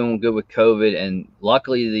 they're not doing good with COVID, and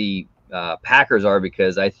luckily the Packers are,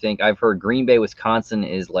 because I think I've heard Green Bay, Wisconsin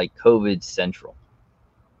is like COVID central.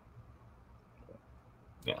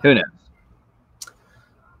 Yeah. Who knows?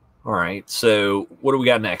 All right. So what do we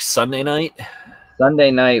got next? Sunday night?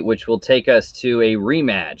 Sunday night, which will take us to a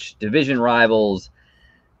rematch. Division rivals.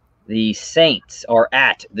 The Saints are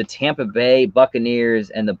at the Tampa Bay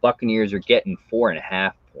Buccaneers, and the Buccaneers are getting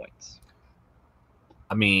 4.5 points.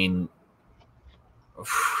 I mean,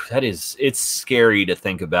 it's scary to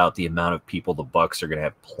think about the amount of people the Bucs are going to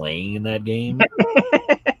have playing in that game.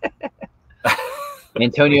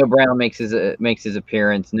 Antonio Brown makes his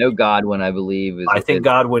appearance. No Godwin, I believe. I think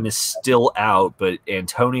Godwin is still out, but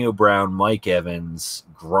Antonio Brown, Mike Evans,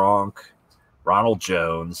 Gronk, Ronald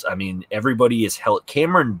Jones. I mean, everybody is held.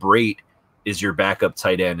 Cameron Brate is your backup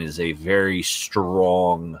tight end, is a very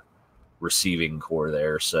strong receiving core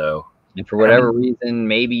there. So, and for whatever reason,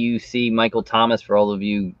 maybe you see Michael Thomas, for all of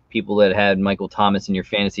you people that had Michael Thomas in your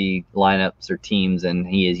fantasy lineups or teams, and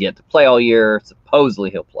he is yet to play all year. Supposedly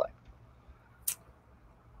he'll play.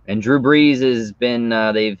 And Drew Brees has been,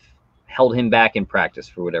 they've held him back in practice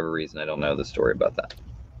for whatever reason. I don't know the story about that.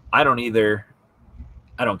 I don't either.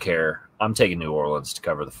 I don't care. I'm taking New Orleans to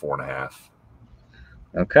cover the 4.5.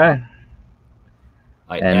 Okay.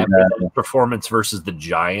 After the performance versus the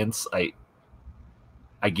Giants,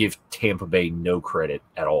 I give Tampa Bay no credit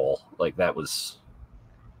at all. Like that was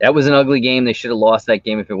an ugly game. They should have lost that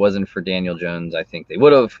game if it wasn't for Daniel Jones. I think they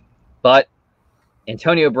would have. But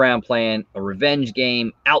Antonio Brown playing a revenge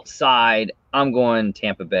game outside. I'm going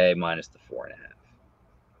Tampa Bay minus the 4.5.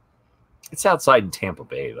 It's outside in Tampa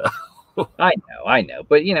Bay, though. I know.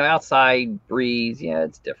 But, outside breeze, yeah,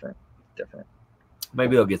 it's different.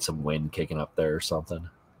 Maybe they'll get some wind kicking up there or something.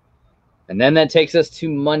 And then that takes us to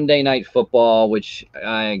Monday Night Football, which,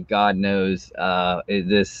 God knows,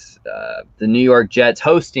 is the New York Jets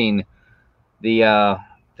hosting the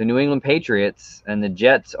New England Patriots, and the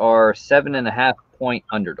Jets are 7.5-point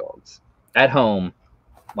underdogs at home.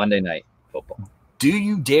 Monday Night Football. Do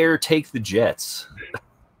you dare take the Jets?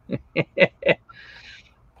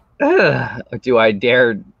 Do I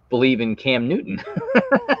dare believe in Cam Newton?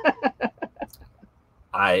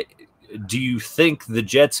 Do you think the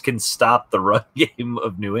Jets can stop the run game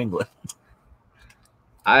of New England?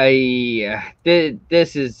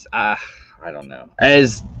 This is I don't know.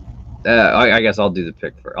 I guess I'll do the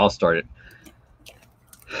pick for. I'll start it.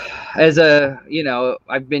 As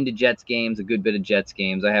I've been to Jets games, a good bit of Jets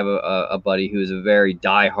games. I have a buddy who is a very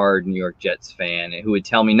diehard New York Jets fan who would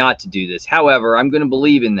tell me not to do this. However, I'm going to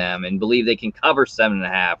believe in them and believe they can cover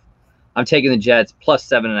 7.5. I'm taking the Jets plus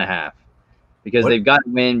 7.5 because they've got to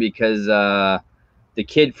win, because the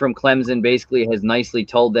kid from Clemson basically has nicely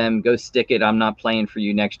told them, go stick it. I'm not playing for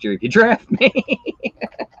you next year if you draft me.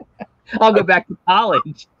 I'll go back to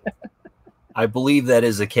college. I believe that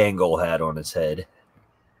is a Kangol hat on his head.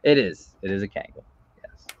 It is. It is a Kangol.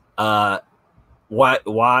 Yes.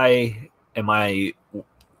 Why am I?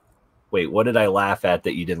 Wait, what did I laugh at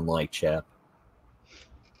that you didn't like, chap?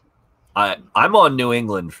 I'm on New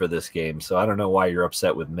England for this game, so I don't know why you're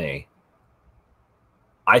upset with me.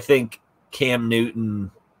 I think Cam Newton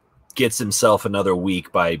gets himself another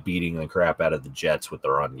week by beating the crap out of the Jets with the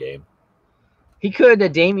run game. He could,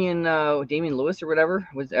 Damian Lewis or whatever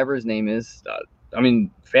his name is.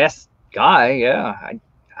 Fast guy. Yeah.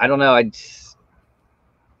 I don't know. It's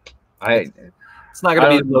not going to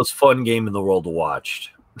be the most fun game in the world to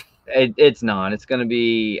watch. It's not. It's going to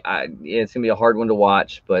be. It's going to be a hard one to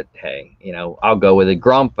watch. But hey, I'll go with it.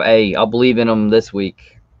 Grump. Hey, I'll believe in him this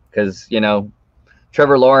week because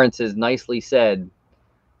Trevor Lawrence has nicely said,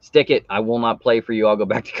 "Stick it. I will not play for you. I'll go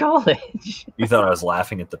back to college." You thought I was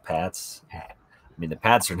laughing at the Pats? I mean, the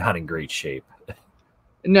Pats are not in great shape.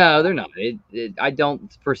 No, they're not. I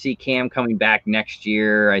don't foresee Cam coming back next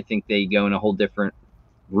year. I think they go in a whole different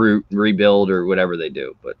route, rebuild or whatever they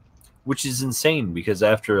do. But which is insane because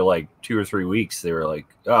after like 2 or 3 weeks, they were like,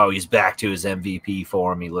 "Oh, he's back to his MVP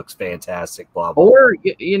form. He looks fantastic." Blah blah. Or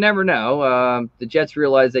you never know. The Jets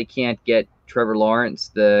realize they can't get Trevor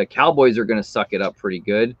Lawrence. The Cowboys are going to suck it up pretty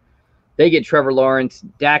good. They get Trevor Lawrence.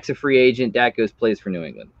 Dak's a free agent. Dak plays for New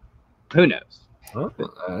England. Who knows? Oh,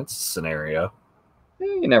 that's a scenario.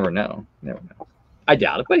 You never know. I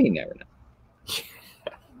doubt it, but you never know.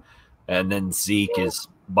 And then Zeke is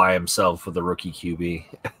by himself with a rookie QB.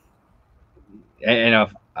 And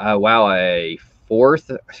a fourth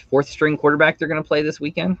string quarterback they're going to play this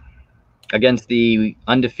weekend against the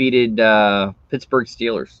undefeated Pittsburgh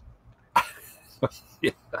Steelers.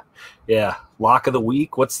 Yeah. Lock of the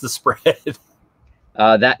week. What's the spread?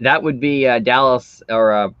 That would be Dallas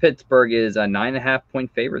or Pittsburgh is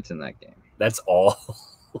 9.5-point favorites in that game. That's all.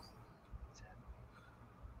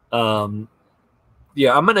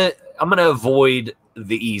 Yeah, I'm gonna avoid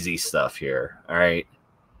the easy stuff here. All right.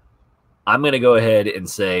 I'm gonna go ahead and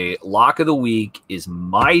say lock of the week is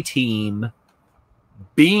my team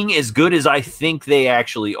being as good as I think they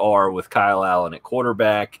actually are with Kyle Allen at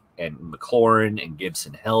quarterback and McLaurin and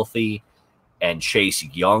Gibson healthy and Chase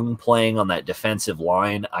Young playing on that defensive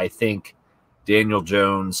line. I think Daniel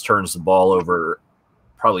Jones turns the ball over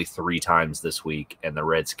probably 3 times this week, and the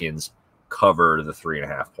Redskins cover the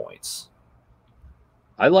 3.5 points.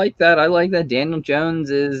 I like that. I like that. Daniel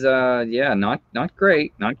Jones is, not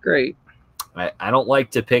great. Not great. I don't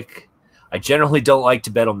like to pick. I generally don't like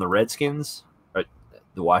to bet on the Redskins, or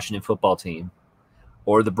the Washington football team,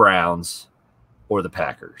 or the Browns, or the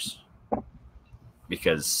Packers,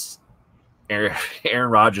 because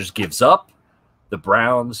Aaron Rodgers gives up. The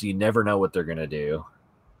Browns, you never know what they're going to do,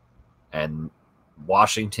 and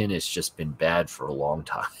Washington has just been bad for a long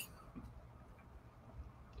time.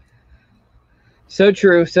 So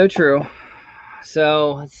true, so true.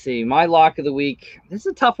 So let's see. My lock of the week. This is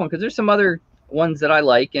a tough one because there's some other ones that I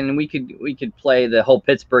like, and we could play the whole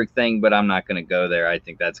Pittsburgh thing, but I'm not going to go there. I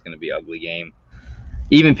think that's going to be an ugly game.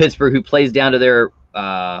 Even Pittsburgh, who plays down to their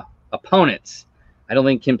opponents, I don't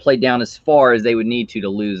think can play down as far as they would need to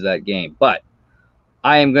lose that game. But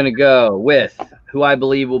I am going to go with who I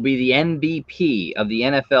believe will be the MVP of the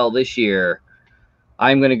NFL this year.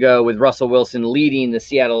 I'm going to go with Russell Wilson leading the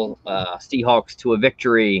Seattle Seahawks to a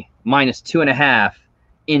victory, -2.5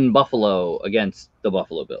 in Buffalo against the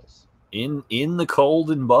Buffalo Bills. In the cold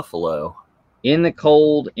in Buffalo. In the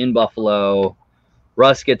cold in Buffalo.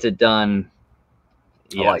 Russ gets it done.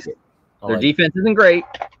 Yes. I like it. Their defense isn't great,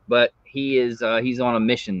 but he's on a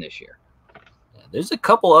mission this year. Yeah, there's a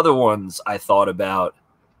couple other ones I thought about.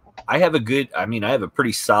 I have a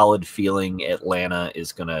pretty solid feeling Atlanta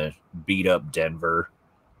is going to beat up Denver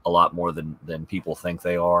a lot more than people think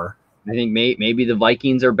they are. I think maybe the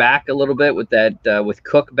Vikings are back a little bit with that with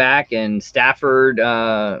Cook back and Stafford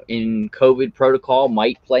in COVID protocol.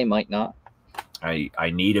 Might play, might not.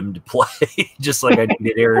 I need him to play just like I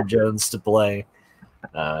needed Aaron Jones to play.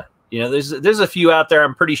 There's a few out there.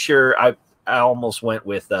 I'm pretty sure I almost went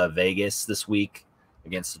with Vegas this week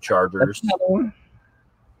against the Chargers. That's another one.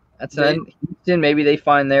 That's Houston. Maybe they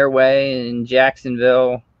find their way in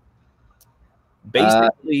Jacksonville.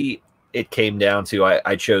 Basically, it came down to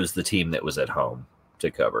I chose the team that was at home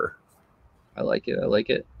to cover. I like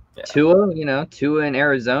it. Yeah. Tua in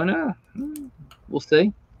Arizona. We'll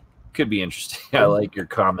see. Could be interesting. I like your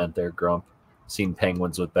comment there, Grump. Seen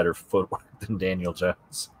Penguins with better footwork than Daniel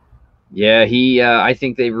Jones. Yeah, I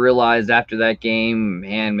think they realized after that game,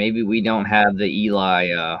 man, maybe we don't have the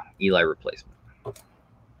Eli replacement.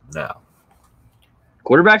 No.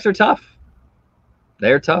 Quarterbacks are tough.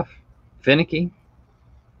 They're tough, finicky.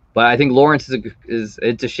 But I think Lawrence is.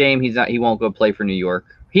 It's a shame he won't go play for New York.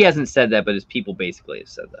 He hasn't said that, but his people basically have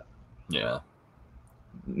said that. Yeah.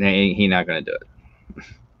 He's not going to do it.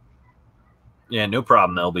 Yeah, no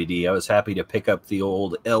problem, LBD. I was happy to pick up the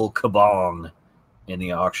old El Kabong in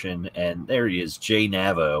the auction, and there he is, Jay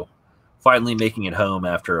Navo, finally making it home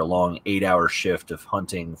after a long 8-hour shift of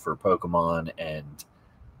hunting for Pokemon and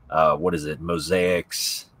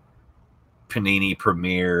Mosaics, Panini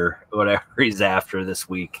Premier, whatever he's after this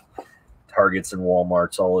week. Targets and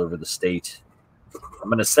Walmarts all over the state. I'm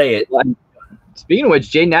going to say it. Speaking of which,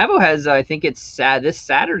 Jay Navo has, I think it's this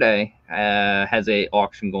Saturday, has a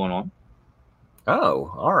auction going on.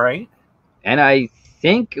 Oh, all right. And I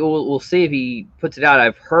think we'll see if he puts it out.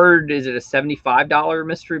 I've heard, is it a $75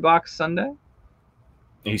 mystery box Sunday?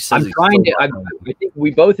 He says I think we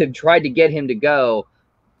both have tried to get him to go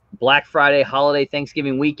Black Friday, holiday,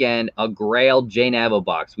 Thanksgiving weekend, a Grail Jay Navo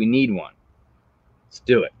box. We need one. Let's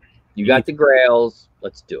do it. You got the Grails.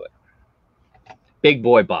 Let's do it. Big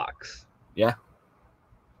boy box. Yeah.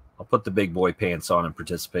 I'll put the big boy pants on and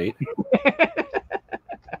participate.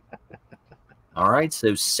 All right,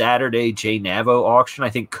 so Saturday, Jay Navo auction. I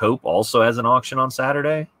think Cope also has an auction on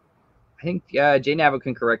Saturday. I think Jay Navo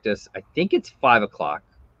can correct us. I think it's 5 o'clock.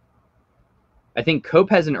 I think Cope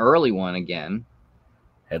has an early one again.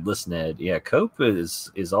 Headless Ned. Yeah, Cope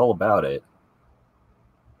is all about it.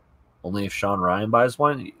 Only if Sean Ryan buys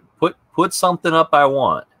one. Put something up I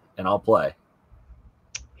want, and I'll play.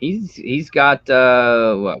 He's got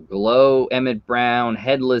Glow, Emmett Brown,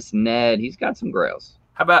 Headless Ned. He's got some grails.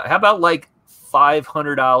 How about like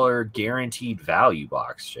 $500 guaranteed value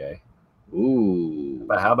box, Jay? Ooh.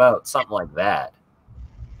 But how about something like that?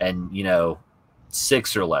 And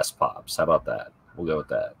 6 or less pops. How about that? We'll go with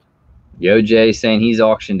that. Yo Jay saying he's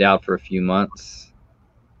auctioned out for a few months.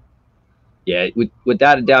 Yeah,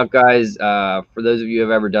 without a doubt, guys. For those of you who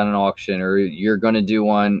have ever done an auction or you're going to do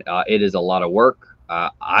one, it is a lot of work.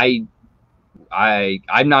 I'm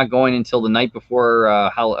not going until the night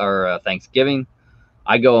before Thanksgiving.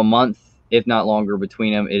 I go a month, if not longer,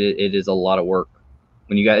 between them. It is a lot of work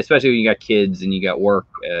when you got, especially when you got kids and you got work.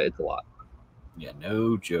 It's a lot. Yeah,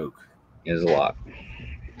 no joke. It is a lot.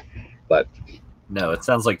 But no, it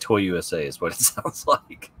sounds like Toy USA is what it sounds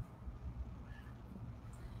like.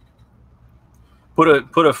 Put a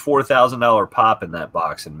 $4,000 pop in that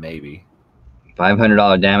box and maybe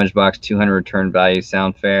 $500 damage box, 200 return value.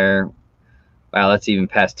 Sound fair? Wow, that's even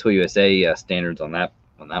past Toy USA standards on that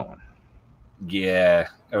one. Yeah,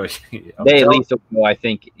 they at least know, I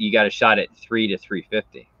think you got a shot at 3 to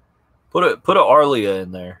 350. Put a Arlia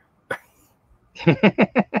in there.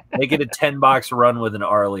 Make it a 10-box run with an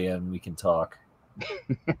Arlia, and we can talk.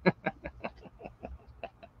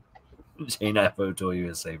 JNAFO Toy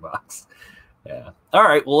USA box. Yeah. All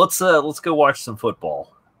right. Well, let's go watch some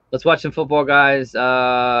football. Let's watch some football, guys.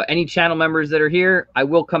 Any channel members that are here, I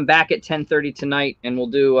will come back at 10:30 tonight, and we'll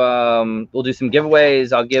do some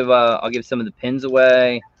giveaways. I'll give some of the pins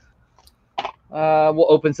away.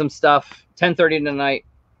 We'll open some stuff. 10:30 tonight.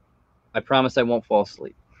 I promise I won't fall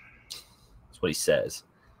asleep. That's what he says.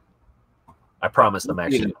 I promise I'm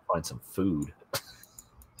actually going to find some food.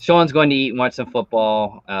 Sean's going to eat and watch some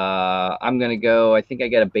football. I'm going to go. I think I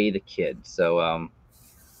got to bathe a kid. So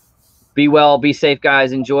be well, be safe,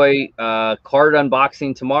 guys. Enjoy card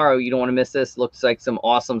unboxing tomorrow. You don't want to miss this. Looks like some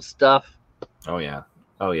awesome stuff. Oh, yeah.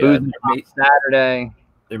 Oh, yeah. Saturday.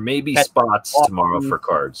 There may be spots tomorrow for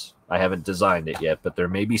cards. I haven't designed it yet, but there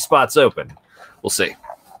may be spots open. We'll see.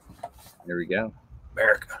 There we go.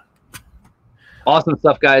 America. Awesome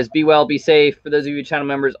stuff, guys. Be well, be safe. For those of you channel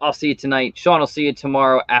members, I'll see you tonight. Sean will see you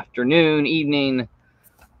tomorrow afternoon, evening.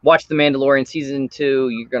 Watch The Mandalorian Season 2.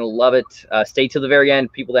 You're going to love it. Stay till the very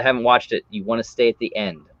end. People that haven't watched it, you want to stay at the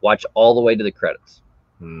end. Watch all the way to the credits.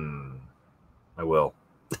 I will.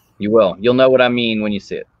 You will. You'll know what I mean when you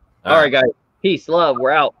see it. All right, guys. Peace, love. We're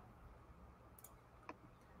out.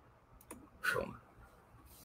 Boom.